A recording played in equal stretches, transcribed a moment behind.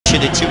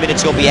mentioned, in 2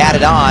 minutes will be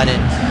added on,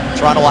 and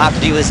Toronto will have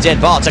to deal with this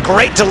dead ball. It's a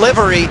great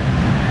delivery.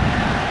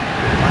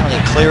 Finally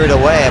clear it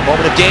away. A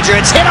moment of danger.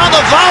 It's hit on the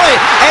volley,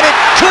 and it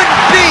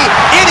couldn't be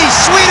any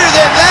sweeter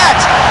than that.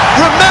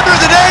 Remember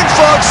the name,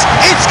 folks.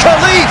 It's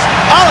Kalif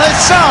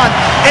Alhassan,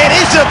 and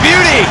it's a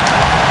beauty.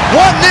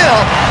 1-0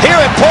 here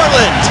in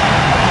Portland.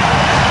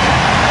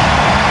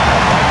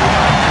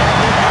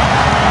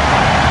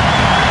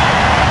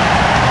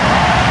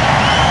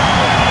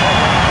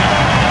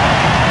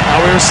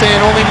 We were saying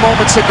only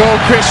moments ago,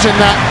 Christian,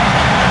 that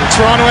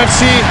Toronto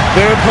FC,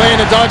 they were playing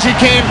a dodgy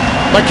game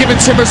by giving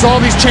Timbers all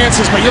these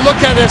chances. But you look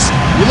at this,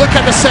 you look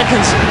at the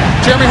seconds.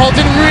 Jeremy Hall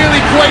didn't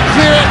really quite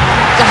clear it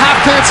to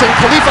half-dance, and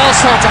Kalif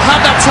Alhassan to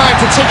have that time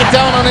to take it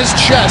down on his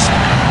chest.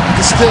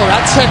 But still,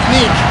 that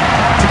technique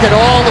to get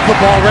all of the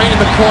ball right in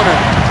the corner,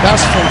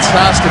 that's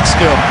fantastic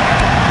skill.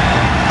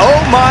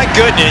 Oh my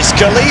goodness,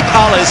 Kalif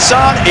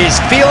Alhassan is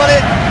feeling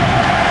it,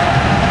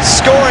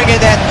 scoring in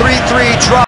that 3-3 draw.